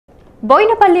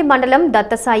బోయినపల్లి మండలం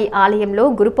దత్తసాయి ఆలయంలో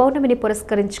గురు పౌర్ణమిని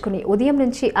పురస్కరించుకుని ఉదయం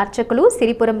నుంచి అర్చకులు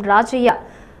సిరిపురం రాజయ్య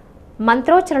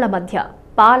మంత్రోచ్చరణల మధ్య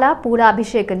పాల పూల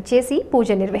అభిషేకం చేసి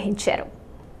పూజ నిర్వహించారు.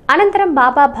 అనంతరం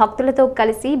బాబా భక్తులతో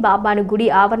కలిసి బాబాను గుడి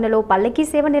ఆవరణలో పల్లకీ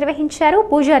సేవ నిర్వహించారు.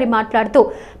 పూజారి మాట్లాడుతూ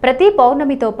ప్రతి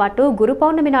పౌర్ణమితో పాటు గురు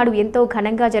పౌర్ణమి నాడు ఎంతో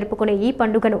ఘనంగా జరుపుకునే ఈ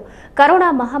పండుగను కరోనా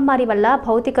మహమ్మారి వల్ల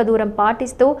భౌతిక దూరం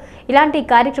పాటిస్తూ ఇలాంటి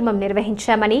కార్యక్రమం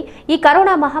నిర్వహించామని, ఈ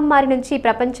కరోనా మహమ్మారి నుంచి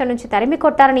ప్రపంచం నుంచి తరిమి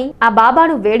కొట్టారని ఆ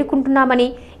బాబాను వేడుకుంటున్నామని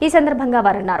ఈ సందర్భంగా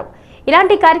వారన్నారు.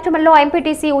 ఇలాంటి కార్యక్రమంలో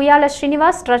ఎంపీటీసీ ఉయ్యాల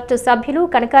శ్రీనివాస్, ట్రస్ట్ సభ్యులు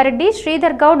కనకారెడ్డి,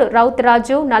 శ్రీధర్ గౌడ్, రౌత్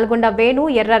రాజు, నల్గొండ వేణు,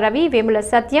 ఎర్ర రవి, వేముల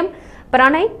సత్యం,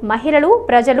 ప్రణయ్, మహిళలు,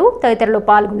 ప్రజలు తదితరులు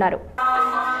పాల్గొన్నారు.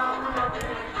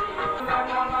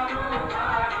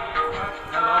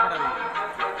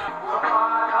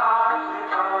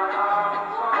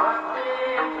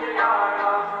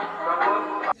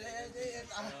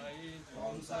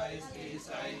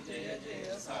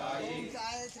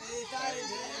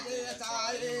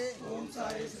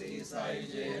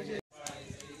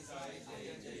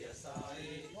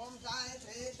 Om